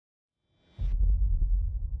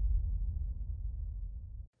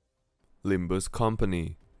Limbus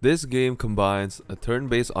Company. This game combines a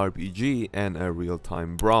turn-based RPG and a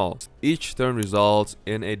real-time brawl. Each turn results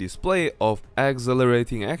in a display of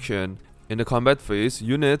accelerating action. In the combat phase,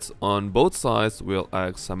 units on both sides will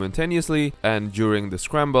act simultaneously, and during the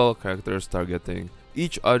scramble, characters targeting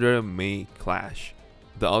each other may clash.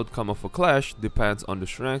 The outcome of a clash depends on the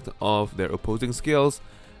strength of their opposing skills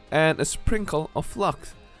and a sprinkle of luck.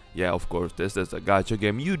 Yeah, of course, this is a gacha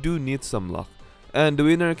game, you do need some luck. And the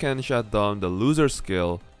winner can shut down the loser's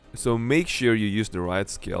skill, so make sure you use the right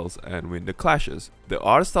skills and win the clashes. The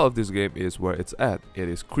art style of this game is where it's at. It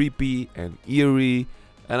is creepy and eerie,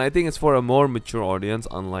 and I think it's for a more mature audience,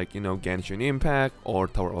 unlike, Genshin Impact or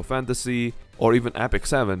Tower of Fantasy or even Epic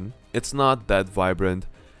 7. It's not that vibrant.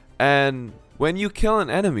 And when you kill an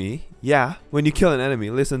enemy,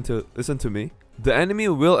 listen to me, the enemy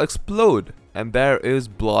will explode and there is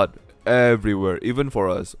blood everywhere, even for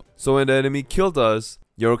us. So when the enemy killed us,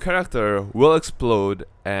 your character will explode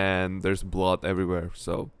and there's blood everywhere.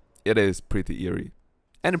 So it is pretty eerie.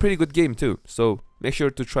 And a pretty good game too. So make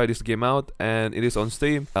sure to try this game out, and it is on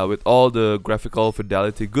Steam with all the graphical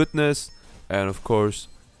fidelity goodness and of course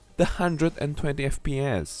the 120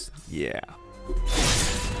 FPS. Yeah.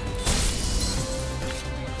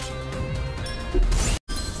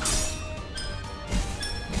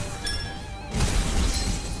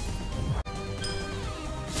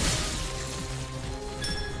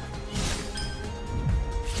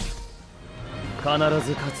 必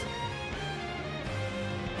ず勝つ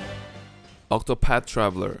Octopath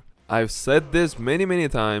Traveler. I've said this many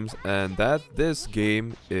times, and that this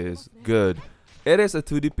game is good. It is a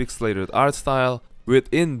 2D pixelated art style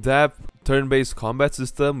with in-depth turn-based combat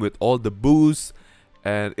system with all the boosts,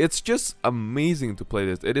 and it's just amazing to play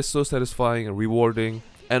this. It is so satisfying, rewarding,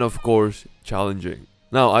 and of course challenging.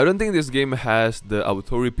 Now, I don't think this game has the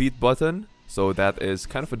auto repeat button, so that is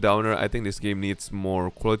kind of a downer. I think this game needs more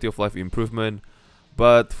quality of life improvement,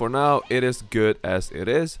 but for now it is good as it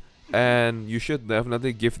is. And you should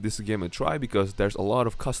definitely give this game a try because there's a lot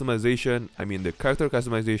of customization. I mean, the character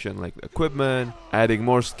customization, like the equipment, adding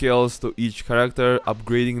more skills to each character,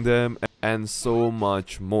 upgrading them, and so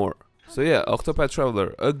much more. So yeah, Octopath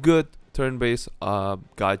Traveler, a good turn-based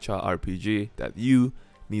gacha RPG that you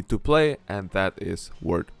need to play, and that is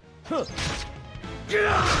worth.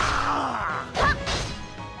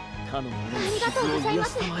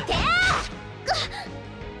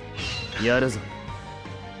 やるぞ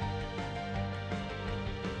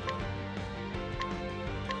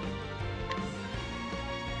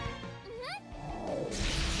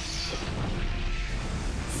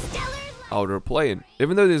Outerplane.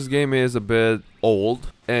 Even though this game is a bit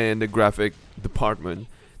old in the graphic department,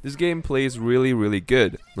 this game plays really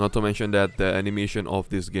good. Not to mention that the animation of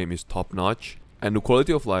this game is top notch, and the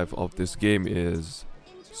quality of life of this game is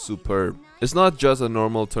superb. It's not just a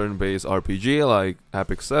normal turn-based RPG like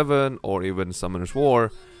Epic 7 or even Summoner's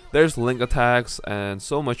War. There's link attacks and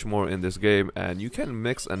so much more in this game, and you can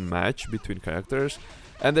mix and match between characters.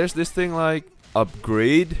 And there's this thing like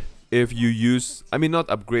upgrade if you use, I mean not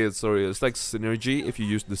upgrade, sorry, it's like synergy if you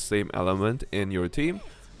use the same element in your team.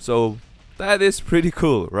 So that is pretty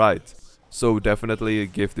cool, right? So definitely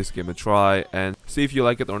give this game a try and see if you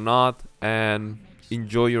like it or not, and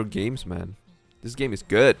enjoy your games, man. This game is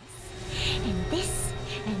good. And this,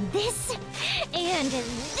 and this, and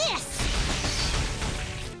this.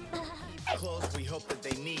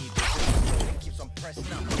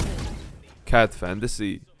 Cat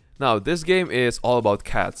Fantasy. Now this game is all about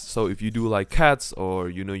cats, so if you do like cats, or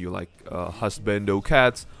you like husbando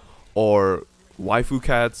cats or waifu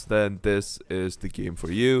cats, then this is the game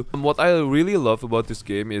for you. And what I really love about this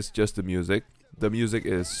game is just the music. The music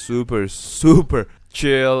is super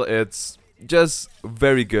chill. It's just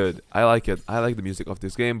very good. I like it. I like the music of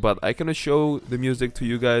this game, but I cannot show the music to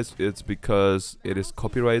you guys. It's because it is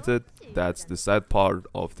copyrighted. That's the sad part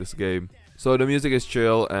of this game. So the music is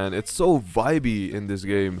chill and it's so vibey in this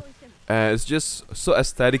game, and it's just so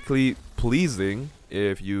aesthetically pleasing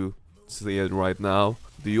if you see it right now.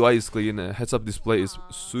 The UI is clean, heads-up display is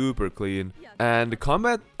super clean, and the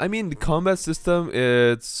combat system,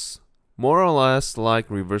 it's more or less like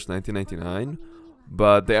Reverse 1999,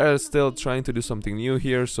 but they are still trying to do something new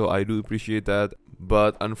here, so I do appreciate that.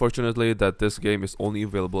 But unfortunately that this game is only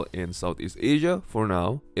available in Southeast Asia for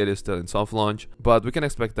now. It is still in soft launch, but we can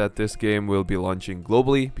expect that this game will be launching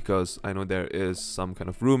globally, because I know there is some kind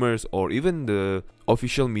of rumors, or even the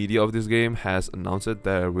official media of this game has announced that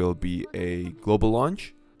there will be a global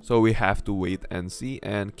launch. So we have to wait and see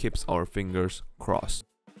and keeps our fingers crossed.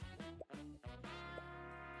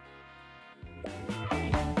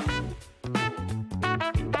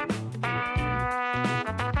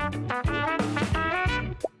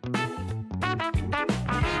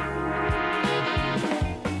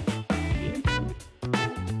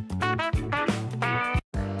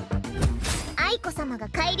 愛子様が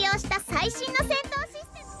改良した最新の戦闘シス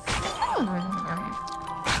テム。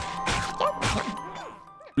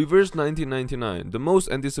Reverse 1999, the most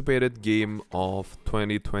anticipated game of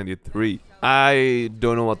 2023. I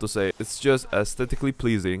don't know what to say. It's just aesthetically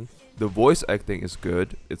pleasing. The voice acting is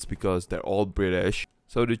good. It's because they're all British.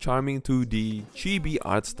 So the charming 2D chibi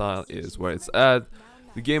art style is where it's at.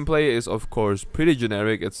 The gameplay is of course pretty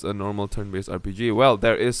generic. It's a normal turn-based RPG. Well,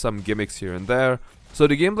 there is some gimmicks here and there. So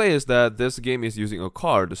the gameplay is that this game is using a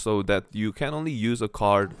card, so that you can only use a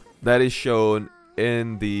card that is shown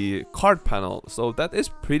in the card panel. So that is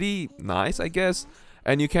pretty nice, I guess.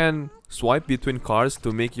 And you can swipe between cards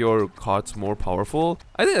to make your cards more powerful.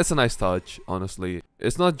 I think that's a nice touch, honestly.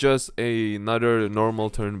 It's not just another normal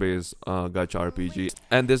turn-based gacha RPG.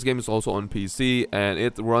 And this game is also on PC and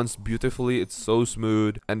it runs beautifully. It's so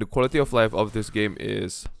smooth and the quality of life of this game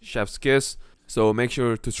is chef's kiss. So make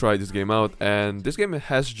sure to try this game out. And this game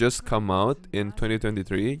has just come out in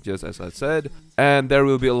 2023, just as I said. And there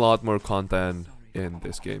will be a lot more content in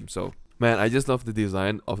this game. So man, I just love the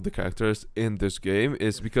design of the characters in this game.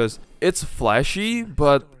 Is because it's flashy,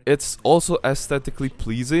 but it's also aesthetically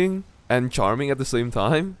pleasing and charming at the same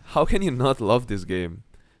time. How can you not love this game?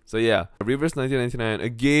 So yeah, Reverse 1999, a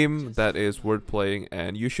game that is worth playing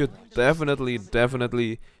and you should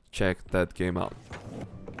definitely check that game out.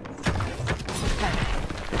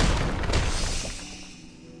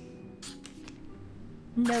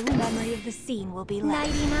 No memory of the scene will be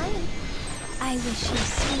left. 99. I wish you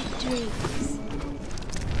sweet dreams.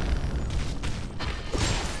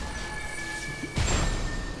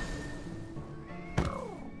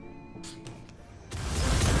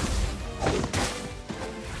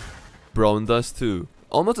 Brown Dust 2.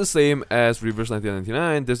 Almost the same as Reverse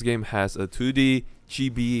 1999, this game has a 2D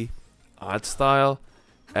chibi art style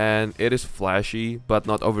and it is flashy but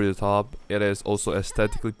not over the top. It is also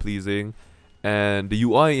aesthetically pleasing and the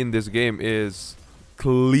UI in this game is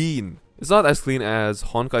clean. It's not as clean as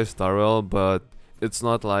Honkai Star Rail, but it's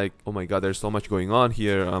not like, oh my god, there's so much going on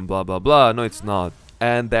here and blah blah blah. No, it's not.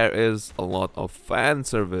 And there is a lot of fan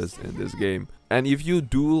service in this game. And if you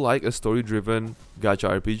do like a story-driven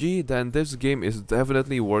gacha RPG, then this game is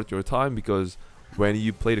definitely worth your time because when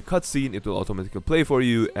you play the cutscene, it will automatically play for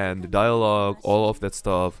you and the dialogue, all of that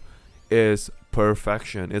stuff is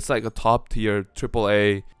perfection. It's like a top-tier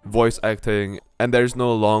AAA voice acting and there's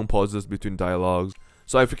no long pauses between dialogues.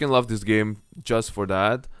 So I freaking love this game just for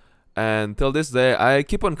that. And till this day, I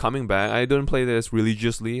keep on coming back. I don't play this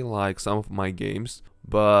religiously like some of my games,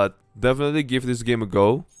 but definitely give this game a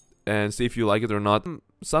go and see if you like it or not.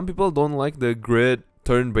 Some people don't like the grid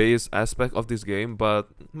turn-based aspect of this game, but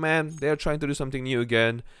man, they are trying to do something new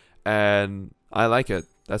again and I like it.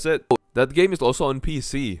 That's it. That game is also on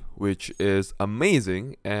PC, which is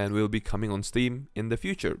amazing and will be coming on Steam in the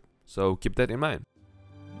future. So keep that in mind.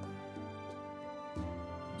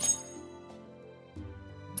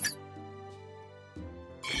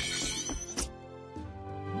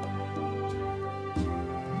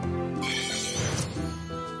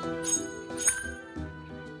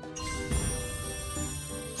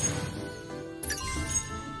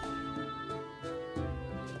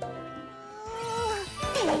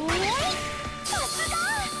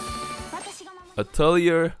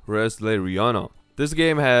 Atelier Resleriana. This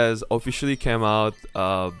game has officially come out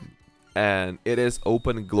and it is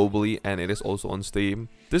open globally and it is also on Steam.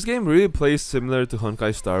 This game really plays similar to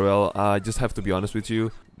Honkai Star Rail, I just have to be honest with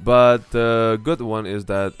you. But the good one is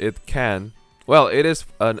that it can, well, it is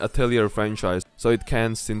an Atelier franchise, so it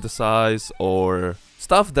can synthesize or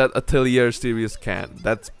stuff that Atelier series can.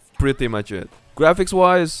 That's pretty much it. Graphics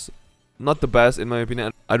wise, not the best in my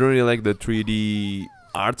opinion. I don't really like the 3D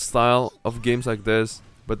art style of games like this,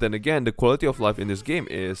 but then again, the quality of life in this game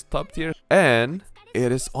is top tier and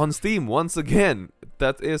it is on Steam once again.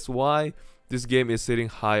 That is why this game is sitting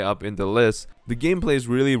high up in the list. The game plays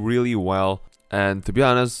really well, and to be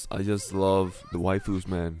honest, I just love the waifus,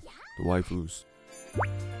 man. The waifus.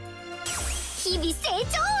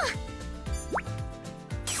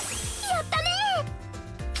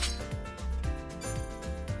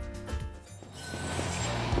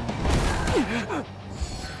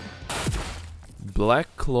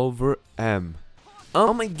 Black Clover M.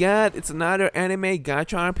 Oh my god, it's another anime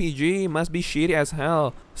gacha RPG. Must be shitty as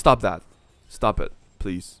hell. Stop that. Stop it,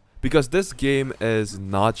 please. Because this game is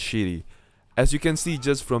not shitty. As you can see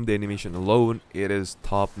just from the animation alone, it is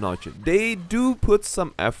top notch. They do put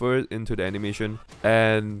some effort into the animation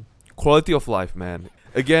and quality of life, man.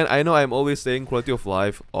 Again, I know I'm always saying quality of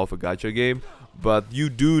life of a gacha game, but you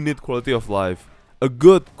do need quality of life. A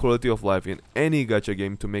good quality of life in any gacha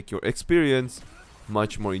game to make your experience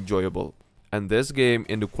much more enjoyable. and this game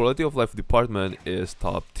in the quality of life department is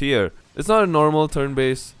top tier. It's not a normal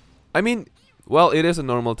turn-based, I mean, well, it is a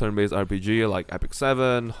normal turn-based RPG like Epic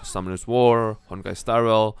 7, Summoner's War, Honkai Star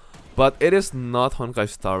Rail, but it is not Honkai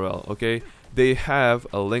Star Rail, okay? They have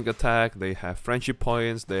a link attack, they have friendship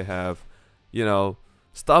points, they have, you know,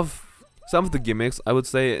 stuff, some of the gimmicks I would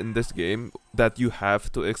say in this game that you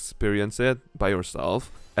have to experience it by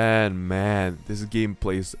yourself. And man, this game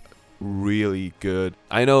plays really good.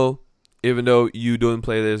 I know, even though you don't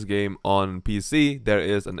play this game on PC, there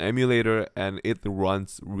is an emulator and it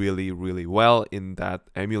runs really well in that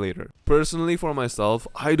emulator. Personally, for myself,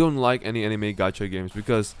 I don't like any anime gacha games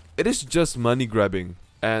because it is just money grabbing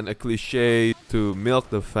and a cliche to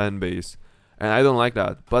milk the fan base, and I don't like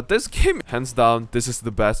that. But this game, hands down, this is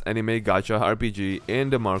the best anime gacha RPG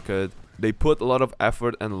in the market. They put a lot of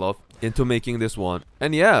effort and love into making this one,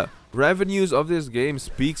 and yeah, revenues of this game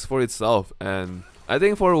speaks for itself. And I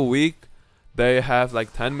think for a week they have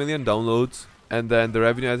like 10 million downloads, and then the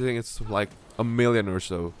revenue, I think it's like 1 million or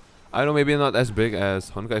so. I know, maybe not as big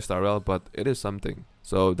as Honkai Star Rail, but it is something.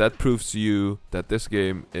 So that proves to you that this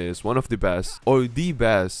game is one of the best, or the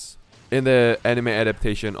best, in the anime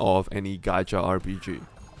adaptation of any gacha RPG.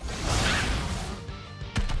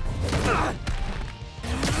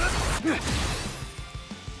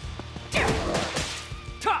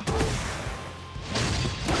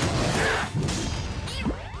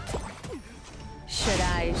 Should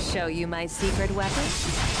I show you my secret weapon?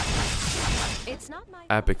 It's not my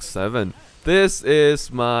Epic 7. This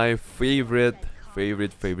is my favorite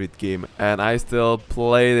game, and I still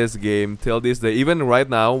play this game till this day. Even right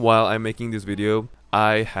now, while I'm making this video,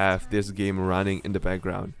 I have this game running in the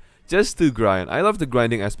background just to grind. I love the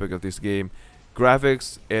grinding aspect of this game.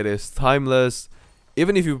 Graphics, it is timeless.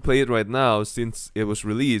 Even if you play it right now, since it was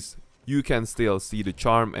released, you can still see the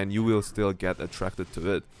charm and you will still get attracted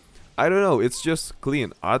to it. I don't know, it's just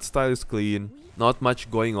clean. Art style is clean, not much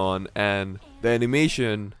going on, and the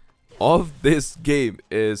animation of this game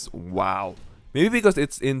is wow. Maybe because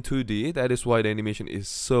it's in 2D, that is why the animation is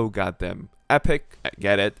so goddamn epic.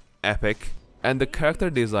 Get it? Epic. And the character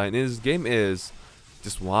design in this game is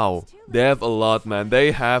just wow. They have a lot, man.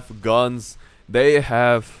 They have guns, they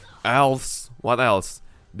have elves, what else?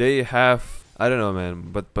 They have, I don't know,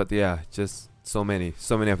 man, but yeah, just so many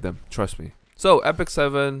of them, trust me. So Epic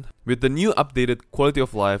 7, with the new updated quality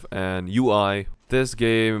of life and UI, this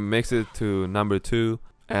game makes it to number 2,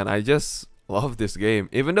 and I just love this game.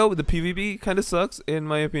 Even though the PvP kind of sucks in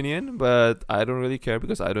my opinion, but I don't really care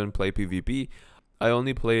because I don't play PvP. I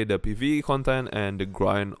only play the PvE content and the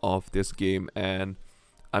grind of this game, and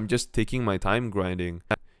I'm just taking my time grinding.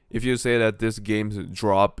 If you say that this game's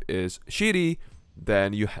drop is shitty,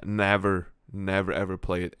 then you never ever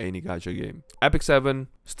played any gacha game. Epic 7,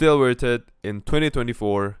 still worth it in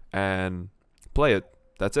 2024, and play it.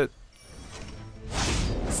 That's it.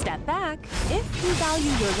 Step back. If you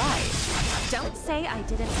value your life, don't say I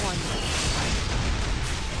didn't warn you.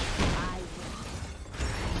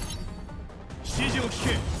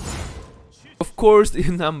 Of course, the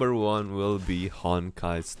number 1 will be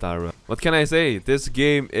Honkai Star Rail. What can I say? This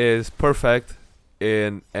game is perfect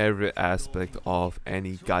in every aspect of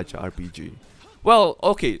any gacha RPG. Well,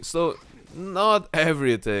 okay, so not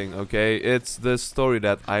everything, okay? It's the story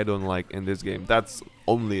that I don't like in this game. That's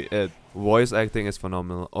only it. Voice acting is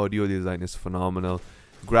phenomenal, audio design is phenomenal,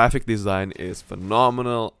 graphic design is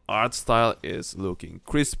phenomenal, art style is looking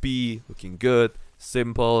crispy, looking good,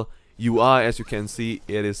 simple. UI, as you can see,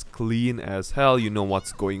 it is clean as hell. You know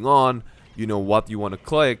what's going on, you know what you want to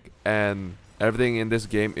click, and everything in this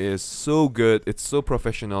game is so good. It's so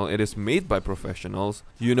professional. It is made by professionals.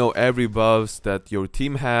 You know every buffs that your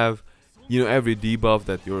team have, you know every debuff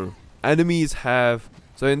that your enemies have.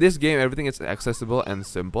 So in this game, everything is accessible and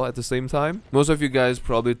simple at the same time. Most of you guys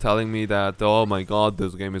probably telling me that, oh my god,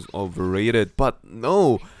 this game is overrated. But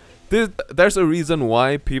no, there's a reason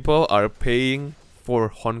why people are paying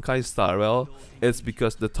for Honkai Star Rail. It's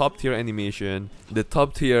because the top tier animation, the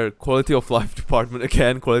top tier quality of life department,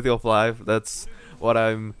 again, quality of life, that's what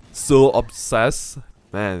I'm so obsessed,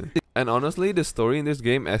 man. And honestly, the story in this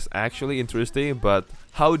game is actually interesting, but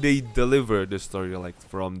how they deliver the story, like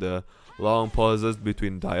from the long pauses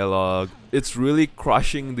between dialogue, it's really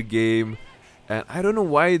crushing the game. And I don't know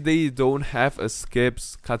why they don't have a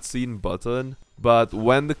skips cutscene button, but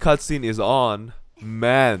when the cutscene is on,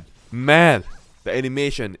 man, the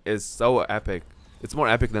animation is so epic. It's more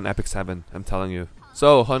epic than Epic 7, I'm telling you.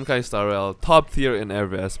 So Honkai Star Rail, top tier in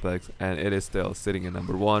every aspect, and it is still sitting in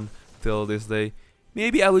number 1 till this day.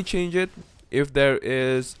 Maybe I will change it if there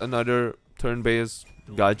is another turn-based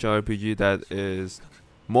gacha RPG that is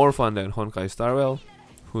more fun than Honkai Star Rail.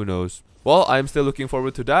 Who knows? Well, I'm still looking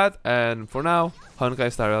forward to that, and for now,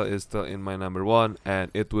 Honkai Star Rail is still in my number 1,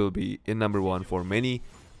 and it will be in number 1 for many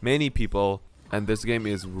people, and this game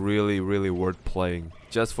is really worth playing.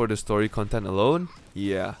 Just for the story content alone,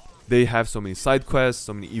 yeah. They have so many side quests,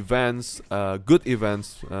 so many events, good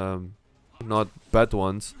events, not bad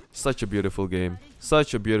ones. Such a beautiful game,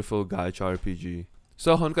 such a beautiful gacha RPG.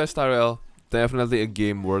 So Honkai Star Rail, definitely a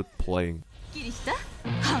game worth playing.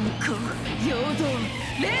 反抗陽動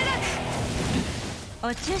霊落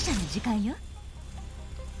お注射の時間よ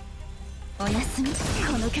おやすみ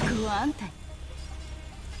この曲はあんたに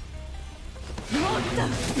もっと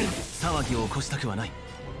騒ぎを起こしたくはない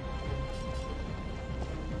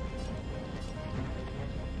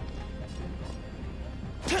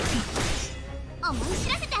思い知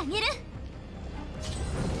らせてあげる